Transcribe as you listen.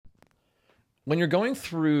when you're going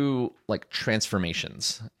through like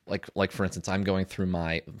transformations, like for instance, I'm going through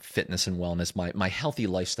my fitness and wellness, my healthy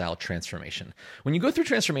lifestyle transformation. When you go through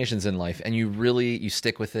transformations in life and you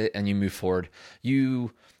stick with it and you move forward,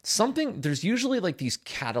 there's usually like these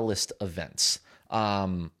catalyst events.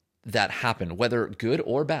 That happen, whether good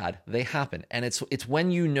or bad, they happen. And it's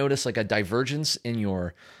when you notice like a divergence in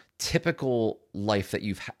your typical life that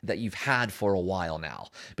you've had for a while now,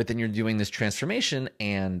 but then you're doing this transformation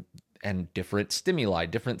and different stimuli,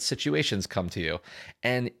 different situations come to you.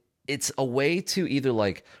 And it's a way to either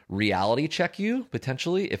like reality check you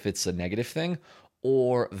potentially if it's a negative thing,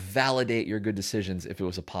 or validate your good decisions if it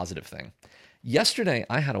was a positive thing. Yesterday,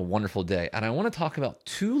 I had a wonderful day, and I want to talk about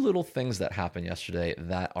two little things that happened yesterday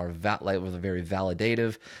that were very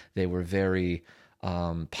validative. They were very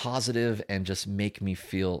positive and just make me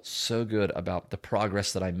feel so good about the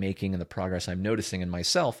progress that I'm making and the progress I'm noticing in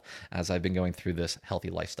myself as I've been going through this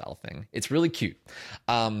healthy lifestyle thing. It's really cute.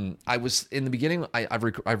 I was in the beginning, I've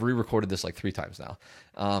re-recorded this like 3 times now.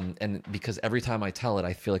 And because every time I tell it,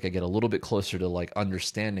 I feel like I get a little bit closer to like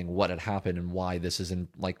understanding what had happened and why this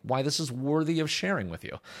is worthy of sharing with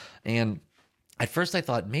you. And at first I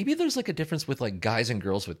thought maybe there's like a difference with like guys and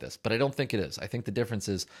girls with this, but I don't think it is. I think the difference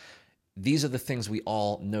is these are the things we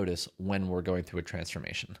all notice when we're going through a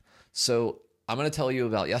transformation. So I'm going to tell you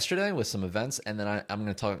about yesterday with some events, and then I'm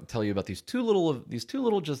going to tell you about these two little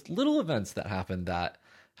just little events that happened that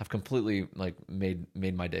have completely like made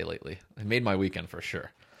my day lately. It made my weekend for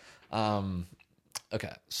sure.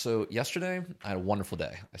 Okay, so yesterday I had a wonderful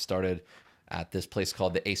day. I started at this place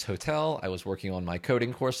called the Ace Hotel. I was working on my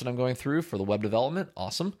coding course that I'm going through for the web development.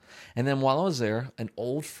 Awesome. And then while I was there, an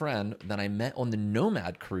old friend that I met on the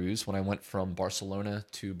Nomad cruise when I went from Barcelona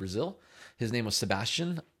to Brazil, his name was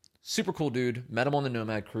Sebastian. Super cool dude. Met him on the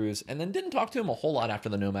Nomad cruise and then didn't talk to him a whole lot after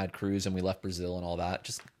the Nomad cruise and we left Brazil and all that.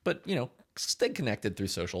 But stayed connected through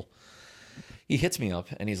social. He hits me up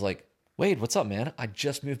and he's like, "Wade, what's up, man? I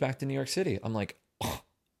just moved back to New York City." I'm like, "Oh,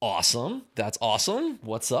 awesome. That's awesome.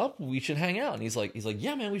 What's up? We should hang out." And he's like,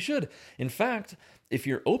 "Yeah, man, we should. In fact, if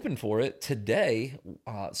you're open for it, today,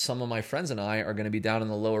 some of my friends and I are going to be down on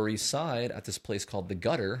the Lower East Side at this place called The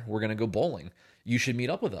Gutter. We're going to go bowling. You should meet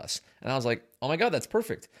up with us." And I was like, "Oh my God, that's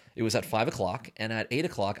perfect." It was at 5 o'clock. And at 8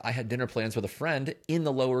 o'clock, I had dinner plans with a friend in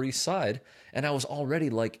the Lower East Side. And I was already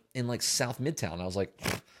like in like South Midtown. I was like,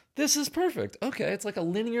 this is perfect. Okay, it's like a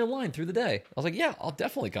linear line through the day. I was like, yeah, I'll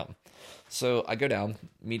definitely come. So I go down,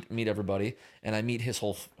 meet everybody, and I meet his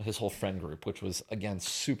whole friend group, which was again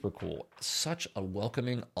super cool. Such a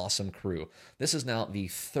welcoming, awesome crew. This is now the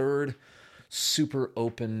third super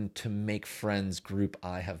open to make friends group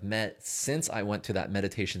I have met since I went to that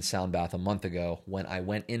meditation sound bath a month ago when I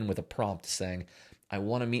went in with a prompt saying, "I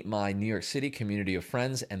want to meet my New York City community of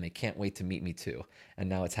friends and they can't wait to meet me too." And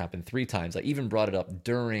now it's happened 3 times. I even brought it up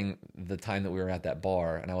during the time that we were at that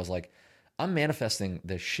bar and I was like, I'm manifesting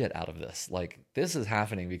the shit out of this. Like this is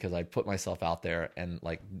happening because I put myself out there and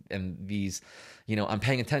these, I'm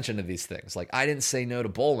paying attention to these things. Like I didn't say no to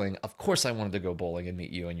bowling. Of course I wanted to go bowling and meet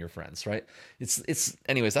you and your friends, right?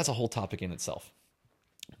 Anyways, that's a whole topic in itself.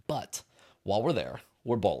 But while we're there,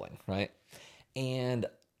 we're bowling, right? And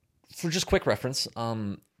for just quick reference,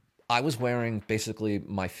 I was wearing basically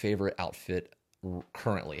my favorite outfit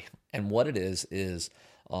currently. And what it is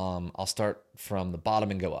I'll start from the bottom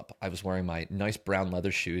and go up. I was wearing my nice brown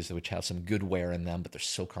leather shoes, which have some good wear in them, but they're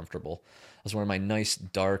so comfortable. I was wearing my nice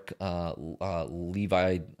dark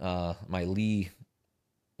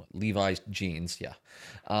Levi's jeans, yeah.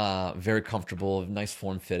 Very comfortable, nice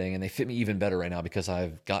form fitting, and they fit me even better right now because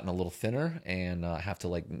I've gotten a little thinner and I have to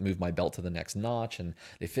like move my belt to the next notch, and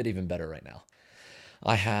they fit even better right now.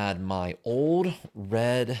 I had my old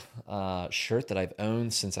red shirt that I've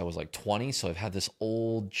owned since I was like 20. So I've had this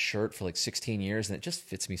old shirt for like 16 years and it just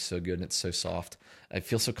fits me so good and it's so soft. I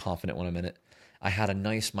feel so confident when I'm in it. I had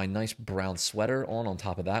my nice brown sweater on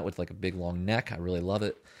top of that with like a big long neck. I really love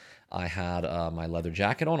it. I had my leather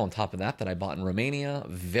jacket on top of that I bought in Romania.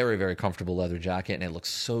 Very, very comfortable leather jacket and it looks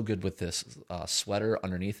so good with this sweater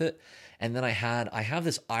underneath it. And then I have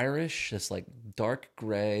this this like dark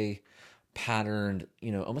gray patterned,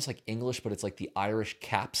 almost like English, but it's like the Irish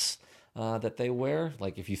caps that they wear.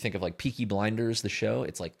 Like if you think of like Peaky Blinders, the show,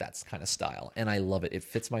 it's like that's kind of style. And I love it. It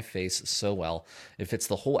fits my face so well. It fits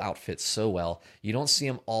the whole outfit so well. You don't see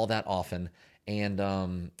them all that often.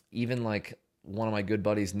 And even like one of my good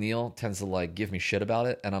buddies, Neil, tends to like give me shit about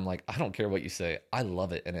it. And I'm like, I don't care what you say. I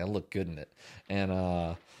love it. And I look good in it.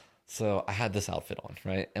 And so I had this outfit on,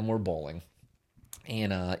 right? And we're bowling.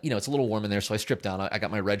 And it's a little warm in there, so I stripped down. I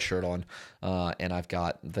got my red shirt on, and I've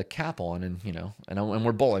got the cap on, and and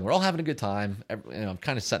we're bowling. We're all having a good time. I'm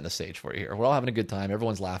kind of setting the stage for you here. We're all having a good time.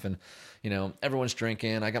 Everyone's laughing. Everyone's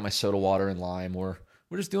drinking. I got my soda water and lime. We're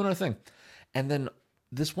just doing our thing. And then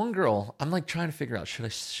this one girl, I'm like trying to figure out, should I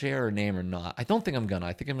share her name or not? I don't think I'm gonna.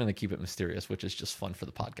 I think I'm gonna keep it mysterious, which is just fun for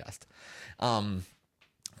the podcast.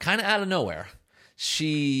 Kind of out of nowhere,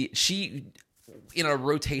 she in a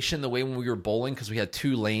rotation, the way when we were bowling, because we had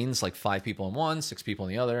two lanes, like 5 people in one, 6 people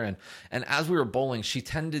in the other, and as we were bowling, she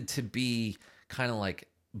tended to be kind of like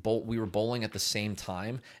we were bowling at the same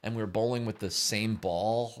time, and we were bowling with the same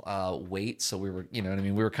ball weight, so we were, you know what I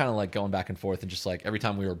mean, we were kind of like going back and forth, and just like every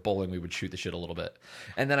time we were bowling, we would shoot the shit a little bit.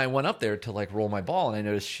 And then I went up there to like roll my ball, and I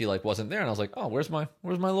noticed she like wasn't there, and I was like, oh, where's my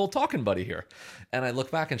little talking buddy here? And I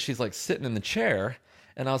look back, and she's like sitting in the chair,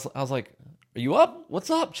 and I was like, are you up? What's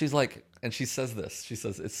up? She's like, and she says this. She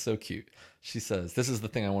says, it's so cute. She says, this is the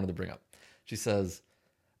thing I wanted to bring up. She says,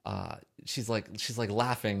 she's like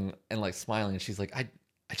laughing and like smiling, and she's like, I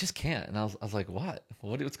just can't. And I was like,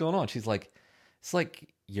 what's going on? She's like, it's like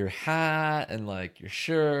your hat and like your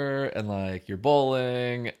shirt and like your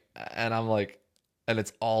bowling. And I'm like, and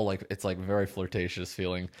it's all like, it's like very flirtatious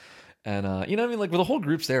feeling. And, you know what I mean? Like, the whole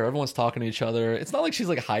group's there. Everyone's talking to each other. It's not like she's,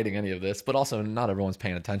 like, hiding any of this, but also not everyone's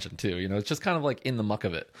paying attention, too. It's just kind of, like, in the muck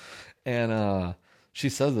of it. And she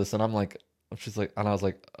says this, and she's like, and I was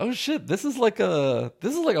like, oh, shit, this is like a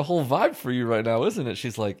whole vibe for you right now, isn't it?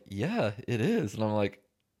 She's like, yeah, it is. And I'm like,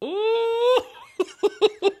 ooh.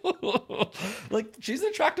 Like, she's an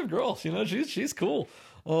attractive girl. She's cool.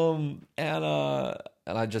 And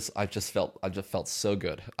I just felt so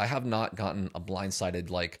good. I have not gotten a blindsided,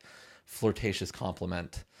 like, flirtatious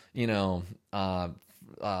compliment, kind of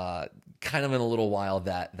in a little while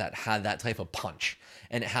that had that type of punch.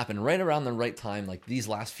 And it happened right around the right time. Like, these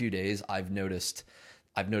last few days, I've noticed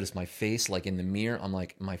my face, like, in the mirror. I'm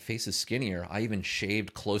like, my face is skinnier. I even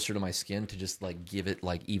shaved closer to my skin to just like give it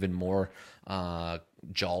like even more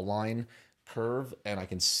jawline curve, and I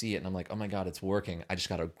can see it, and I'm like, oh my god, it's working. I just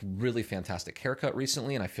got a really fantastic haircut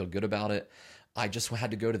recently, and I feel good about it. I just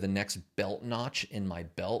had to go to the next belt notch in my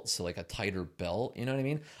belt, so like a tighter belt, you know what I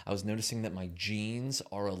mean? I was noticing that my jeans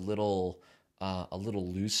are a little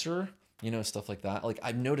looser, stuff like that. Like,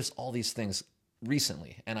 I've noticed all these things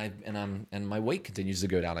recently, and my weight continues to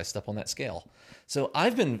go down. I step on that scale. So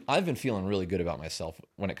I've been feeling really good about myself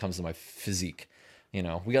when it comes to my physique.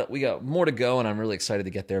 We got more to go, and I'm really excited to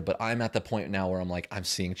get there, but I'm at the point now where I'm like, I'm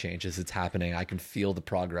seeing changes. It's happening. I can feel the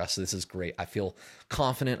progress. This is great. I feel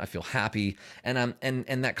confident. I feel happy. And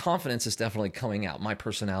that confidence is definitely coming out. My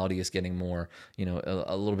personality is getting more,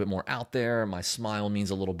 a little bit more out there. My smile means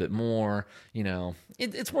a little bit more,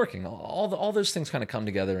 it's working. All those things kind of come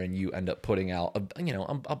together, and you end up putting out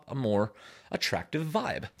a more attractive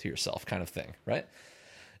vibe to yourself, kind of thing. Right.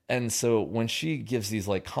 And so when she gives these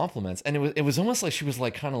like compliments, and it was almost like she was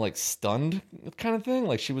like kind of like stunned kind of thing.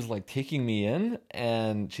 Like, she was like taking me in,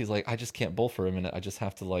 and she's like, I just can't bowl for a minute. I just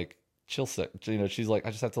have to like chill sick. She's like, I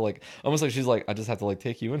just have to like, almost like she's like, I just have to like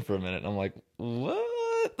take you in for a minute. And I'm like, what?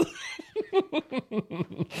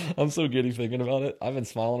 I'm so giddy thinking about it. I've been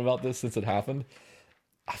smiling about this since it happened.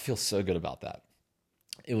 I feel so good about that.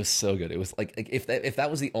 It was so good. It was like if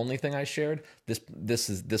that was the only thing I shared,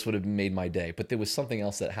 this would have made my day. But there was something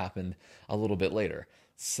else that happened a little bit later.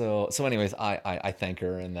 So anyways, I thank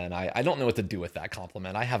her, and then I don't know what to do with that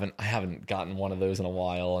compliment. I haven't gotten one of those in a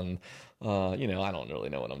while, and I don't really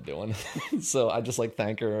know what I'm doing. So I just like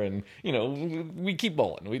thank her, and we keep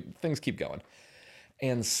bowling. Things keep going.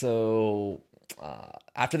 And so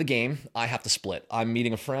after the game, I have to split. I'm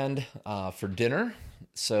meeting a friend for dinner.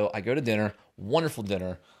 So I go to dinner, wonderful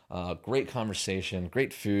dinner, great conversation,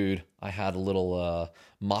 great food. I had a little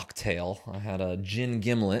mocktail. I had a gin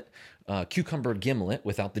gimlet, cucumber gimlet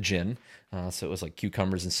without the gin. So it was like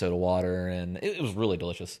cucumbers and soda water, and it was really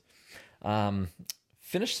delicious.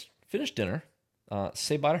 Finished dinner,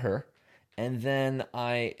 say bye to her. And then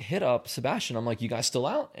I hit up Sebastian. I'm like, you guys still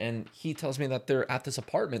out? And he tells me that they're at this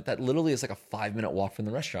apartment that literally is like a 5-minute walk from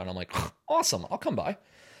the restaurant. I'm like, awesome, I'll come by.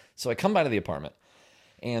 So I come by to the apartment,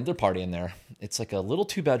 and they're partying there. It's like a little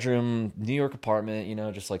 2-bedroom New York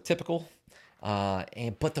apartment, just like typical.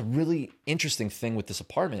 But the really interesting thing with this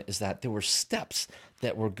apartment is that there were steps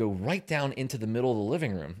that would go right down into the middle of the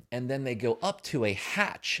living room, and then they go up to a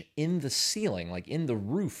hatch in the ceiling, like in the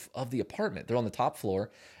roof of the apartment. They're on the top floor,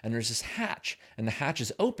 and there's this hatch, and the hatch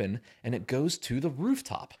is open, and it goes to the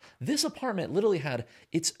rooftop. This apartment literally had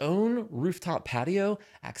its own rooftop patio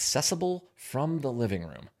accessible from the living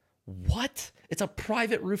room. What? It's a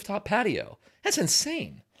private rooftop patio. That's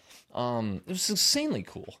insane. It was insanely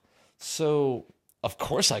cool. So of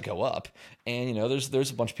course I go up, and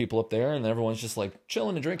there's a bunch of people up there, and everyone's just like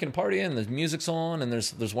chilling and drinking and partying, and the music's on, and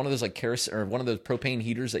there's one of those like kerosene or one of those propane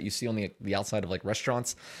heaters that you see on the outside of like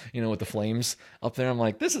restaurants, with the flames up there. I'm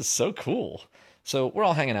like, this is so cool. So we're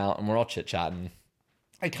all hanging out and we're all chit chatting.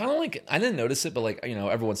 I kind of like, I didn't notice it, but like,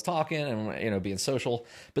 everyone's talking and, being social,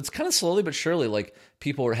 but it's kind of slowly but surely, like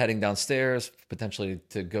people were heading downstairs potentially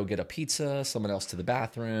to go get a pizza, someone else to the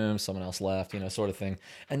bathroom, someone else left, sort of thing.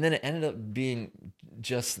 And then it ended up being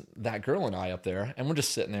just that girl and I up there, and we're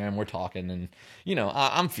just sitting there and we're talking, and,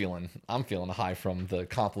 I'm feeling a high from the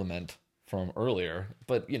compliment from earlier,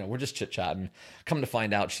 but we're just chit chatting. Come to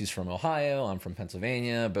find out, she's from Ohio, I'm from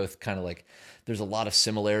Pennsylvania. Both kind of like, there's a lot of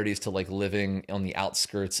similarities to like living on the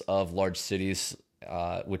outskirts of large cities,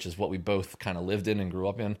 which is what we both kind of lived in and grew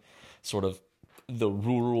up in, sort of the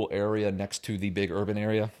rural area next to the big urban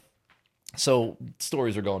area. So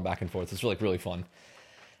stories are going back and forth. It's really fun.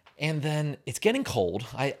 And then it's getting cold.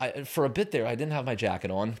 I for a bit there, I didn't have my jacket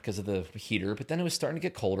on because of the heater, but then it was starting to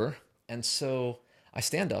get colder, and so I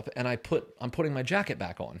stand up and I'm putting my jacket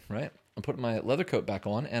back on, right? I'm putting my leather coat back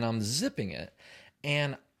on and I'm zipping it.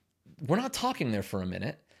 And we're not talking there for a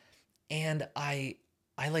minute. And I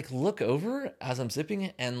like look over as I'm zipping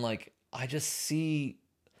it, and like, I just see,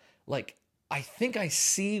 like, I think I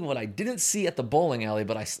see what I didn't see at the bowling alley,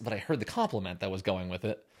 but I heard the compliment that was going with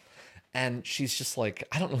it. And she's just like,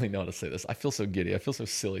 I don't really know how to say this. I feel so giddy. I feel so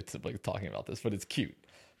silly to like talking about this, but it's cute.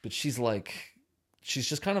 But she's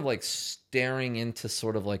just kind of like staring into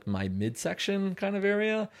sort of like my midsection kind of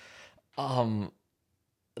area.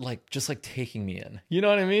 Like just like taking me in, you know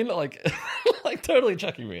what I mean? Like, like totally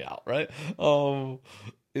checking me out. Right.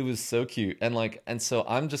 It was so cute. And so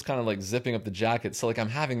I'm just kind of like zipping up the jacket. So like, I'm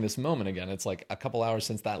having this moment again. It's like a couple hours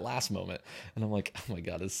since that last moment. And I'm like, oh my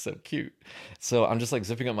God, it's so cute. So I'm just like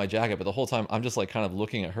zipping up my jacket, but the whole time I'm just like kind of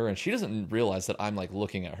looking at her, and she doesn't realize that I'm like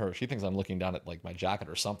looking at her. She thinks I'm looking down at like my jacket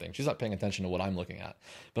or something. She's not paying attention to what I'm looking at,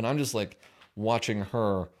 but I'm just like watching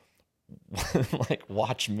her like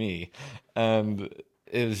watch me. And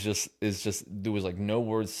there was like no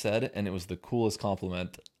words said, and it was the coolest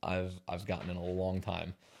compliment I've gotten in a long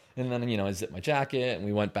time. And then, I zipped my jacket and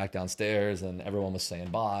we went back downstairs, and everyone was saying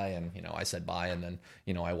bye, and, I said bye, and then,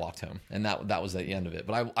 I walked home, and that was the end of it.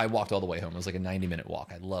 But I walked all the way home. It was like a 90-minute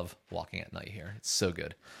walk. I love walking at night here. It's so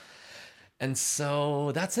good. And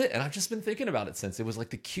so that's it. And I've just been thinking about it since. It was like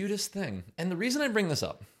the cutest thing. And the reason I bring this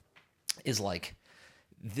up is like,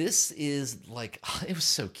 this is like, it was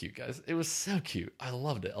so cute, guys. It was so cute. I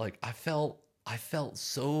loved it. Like, I felt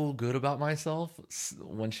so good about myself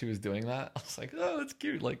when she was doing that. I was like, oh, that's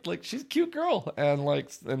cute. Like she's a cute girl.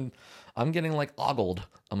 And I'm getting like ogled.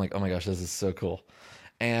 I'm like, oh my gosh, this is so cool.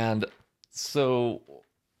 And so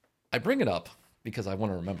I bring it up because I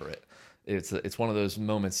want to remember it. It's one of those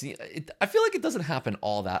moments. I feel like it doesn't happen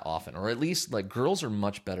all that often, or at least like girls are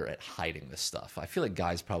much better at hiding this stuff. I feel like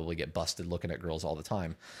guys probably get busted looking at girls all the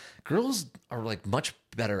time. Girls are like much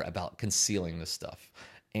better about concealing this stuff.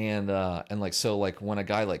 And like, so like when a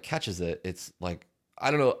guy like catches it, it's like,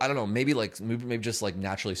 I don't know, maybe just like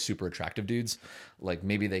naturally super attractive dudes, like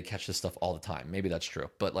maybe they catch this stuff all the time. Maybe that's true.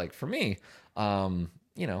 But like for me, I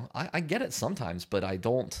get it sometimes, but I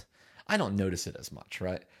don't notice it as much,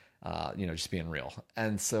 right? Just being real.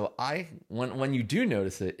 And so when you do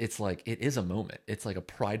notice it, it's like, it is a moment. It's like a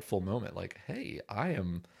prideful moment. Like, hey,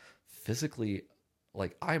 I'm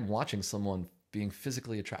watching someone being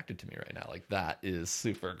physically attracted to me right now. Like, that is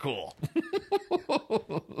super cool.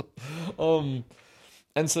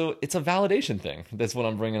 And so it's a validation thing. That's what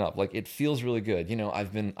I'm bringing up. Like, it feels really good.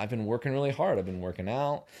 I've been working really hard. I've been working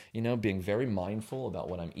out, being very mindful about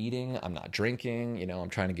what I'm eating. I'm not drinking, I'm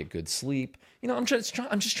trying to get good sleep. I'm just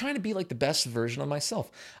trying to be like the best version of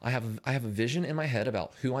myself. I have a vision in my head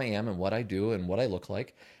about who I am and what I do and what I look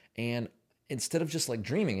like. And instead of just like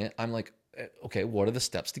dreaming it, I'm like, okay, what are the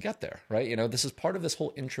steps to get there, right? This is part of this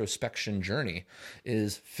whole introspection journey,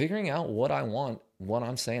 is figuring out what I want, what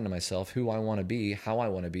I'm saying to myself, who I want to be, how I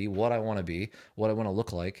want to be, what I want to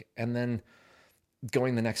look like, and then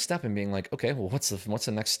going the next step and being like, okay, well, what's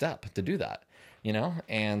the next step to do that?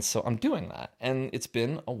 And so I'm doing that, and it's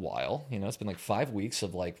been a while. It's been like 5 weeks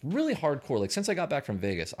of like really hardcore. Like, since I got back from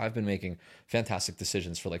Vegas, I've been making fantastic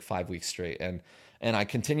decisions for like 5 weeks straight, and I'm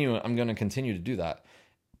going to continue to do that.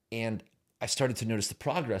 And I started to notice the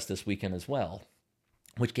progress this weekend as well,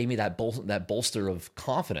 which gave me that bolster of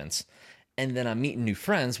confidence. And then I'm meeting new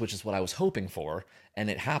friends, which is what I was hoping for, and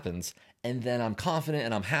it happens. And then I'm confident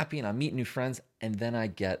and I'm happy and I'm meeting new friends, and then I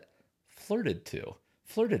get flirted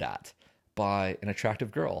at by an attractive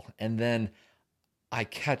girl. And then I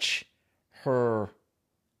catch her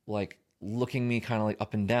like looking me kind of like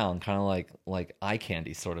up and down, kind of like eye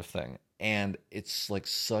candy sort of thing. And it's like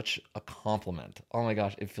such a compliment. Oh my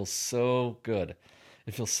gosh, it feels so good.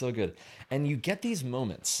 It feels so good. And you get these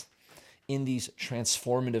moments, in these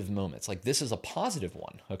transformative moments. Like this is a positive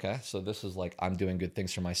one, okay? So this is like I'm doing good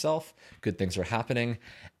things for myself, good things are happening,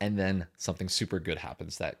 and then something super good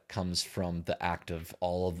happens that comes from the act of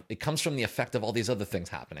it comes from the effect of all these other things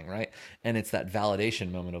happening, right? And it's that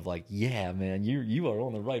validation moment of like, yeah, man, you are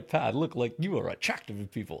on the right path. Look, like you are attractive to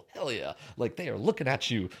people. Hell yeah. Like they are looking at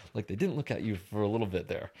you like they didn't look at you for a little bit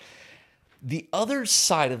there. The other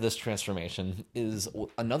side of this transformation is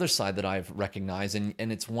another side that I've recognized, and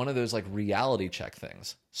it's one of those like reality check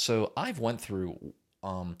things. So I've went through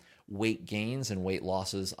weight gains and weight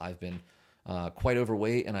losses. I've been quite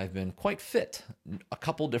overweight, and I've been quite fit a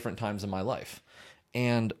couple different times in my life.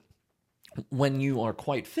 And when you are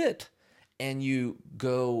quite fit and you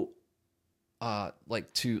go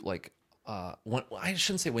when, I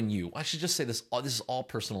shouldn't say when you, I should just say this is all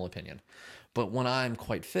personal opinion. But when I'm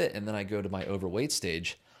quite fit and then I go to my overweight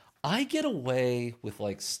stage, I get away with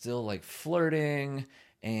like still like flirting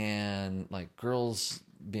and like girls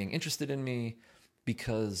being interested in me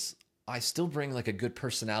because I still bring like a good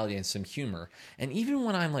personality and some humor. And even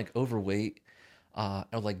when I'm like overweight, or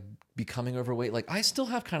like becoming overweight, like I still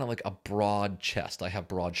have kind of like a broad chest. I have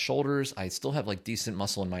broad shoulders. I still have like decent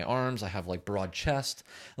muscle in my arms. I have like broad chest.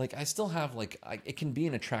 Like I still have like it can be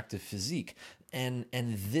an attractive physique, and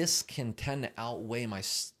this can tend to outweigh my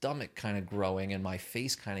stomach kind of growing and my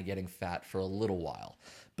face kind of getting fat for a little while.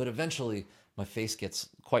 But eventually, my face gets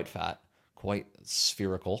quite fat, quite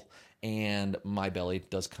spherical, and my belly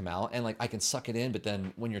does come out, and like I can suck it in, but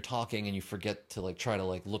then when you're talking and you forget to like try to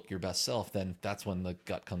like look your best self, then that's when the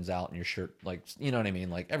gut comes out and your shirt, like, you know what I mean?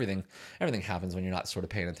 Like everything happens when you're not sort of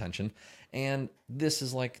paying attention. And this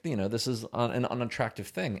is like, you know, this is an unattractive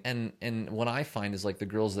thing. And what I find is like the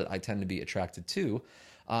girls that I tend to be attracted to,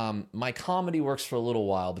 my comedy works for a little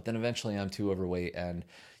while, but then eventually I'm too overweight, and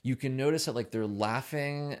you can notice that like they're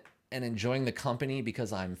laughing and enjoying the company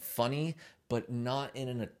because I'm funny, but not in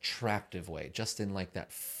an attractive way, just in like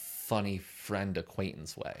that funny friend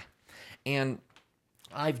acquaintance way. And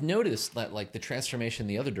I've noticed that like the transformation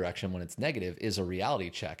the other direction when it's negative is a reality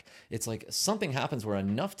check. It's like something happens where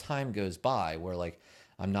enough time goes by where like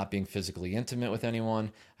I'm not being physically intimate with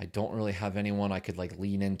anyone. I don't really have anyone I could like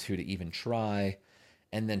lean into to even try.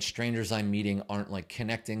 And then strangers I'm meeting aren't like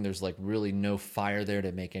connecting. There's like really no fire there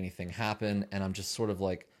to make anything happen. And I'm just sort of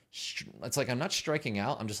like, it's like I'm not striking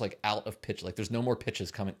out. I'm just like out of pitch. Like there's no more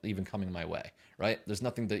pitches coming my way, right? There's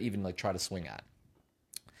nothing to even like try to swing at.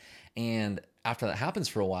 And after that happens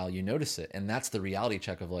for a while, you notice it, and that's the reality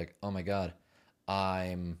check of like, oh my god,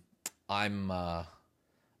 I'm like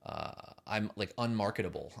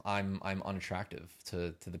unmarketable. I'm unattractive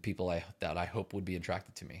to the people that I hope would be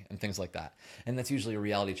attracted to me, and things like that. And that's usually a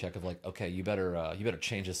reality check of like, okay, you better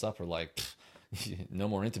change this up, or like, no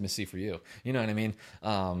more intimacy for you. You know what I mean?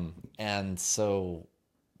 And so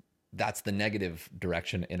that's the negative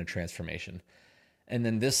direction in a transformation. And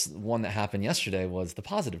then this one that happened yesterday was the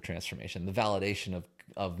positive transformation, the validation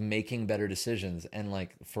of making better decisions. And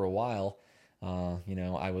like for a while,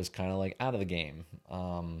 I was kind of like out of the game.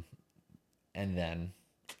 And then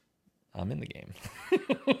I'm in the game.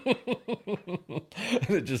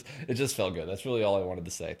 It just felt good. That's really all I wanted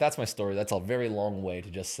to say. That's my story. That's a very long way to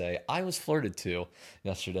just say I was flirted to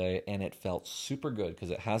yesterday, and it felt super good because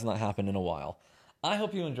it has not happened in a while. I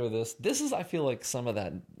hope you enjoy this. This is, I feel like, some of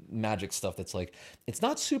that magic stuff that's like, it's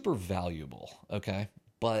not super valuable, okay?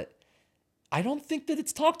 But I don't think that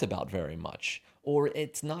it's talked about very much, or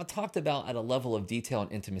it's not talked about at a level of detail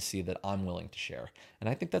and intimacy that I'm willing to share. And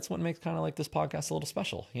I think that's what makes kind of like this podcast a little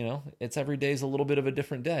special. You know, it's every day is a little bit of a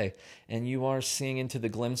different day, and you are seeing into the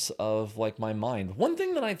glimpse of like my mind. One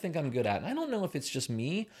thing that I think I'm good at, and I don't know if it's just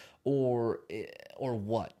me or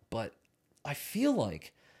what, but I feel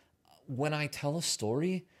like when I tell a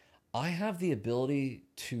story, I have the ability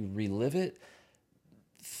to relive it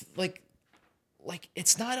like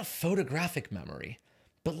it's not a photographic memory,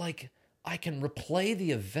 but like I can replay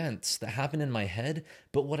the events that happen in my head.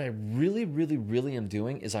 But what I really, really, really am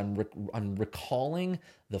doing is I'm recalling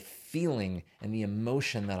the feeling and the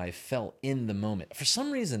emotion that I felt in the moment. For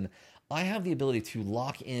some reason, I have the ability to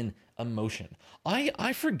lock in emotion.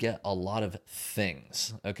 I forget a lot of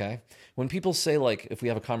things, okay? When people say, like, if we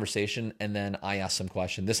have a conversation and then I ask some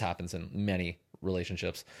question, this happens in many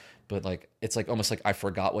relationships, but like it's like almost like I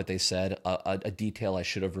forgot what they said, a detail I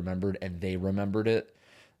should have remembered, and they remembered it.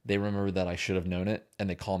 They remember that I should have known it, and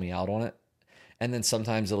they call me out on it. And then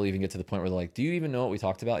sometimes it'll even get to the point where they're like, "Do you even know what we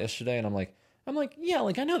talked about yesterday?" And I'm like, yeah,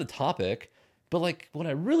 like I know the topic, But like what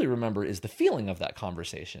I really remember is the feeling of that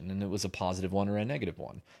conversation, and it was a positive one or a negative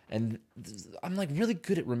one. And I'm like really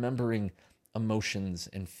good at remembering emotions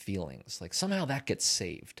and feelings. Like somehow that gets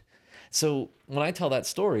saved. So when I tell that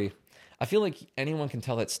story, I feel like anyone can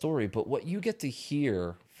tell that story, but what you get to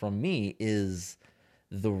hear from me is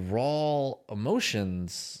the raw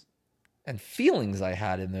emotions and feelings I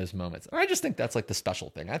had in those moments. And I just think that's like the special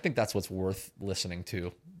thing. I think that's what's worth listening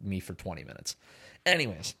to me for 20 minutes.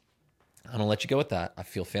 Anyways, I'm going to let you go with that. I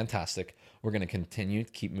feel fantastic. We're going to continue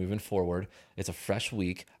to keep moving forward. It's a fresh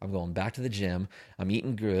week. I'm going back to the gym. I'm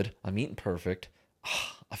eating good. I'm eating perfect.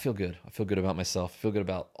 I feel good. I feel good about myself. I feel good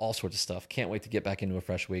about all sorts of stuff. Can't wait to get back into a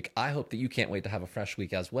fresh week. I hope that you can't wait to have a fresh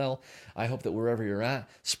week as well. I hope that wherever you're at,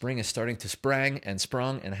 spring is starting to sprung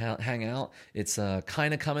and hang out. It's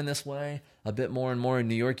kind of coming this way a bit more and more in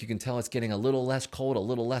New York. You can tell it's getting a little less cold, a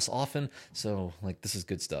little less often. So like this is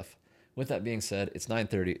good stuff. With that being said, it's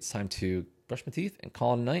 9:30. It's time to brush my teeth and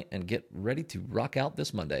call it a night and get ready to rock out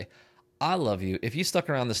this Monday. I love you. If you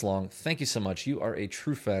stuck around this long, thank you so much. You are a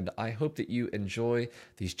true friend. I hope that you enjoy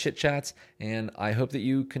these chit chats, and I hope that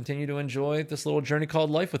you continue to enjoy this little journey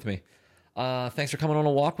called life with me. Thanks for coming on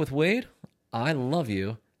a walk with Wade. I love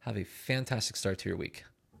you. Have a fantastic start to your week.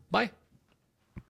 Bye.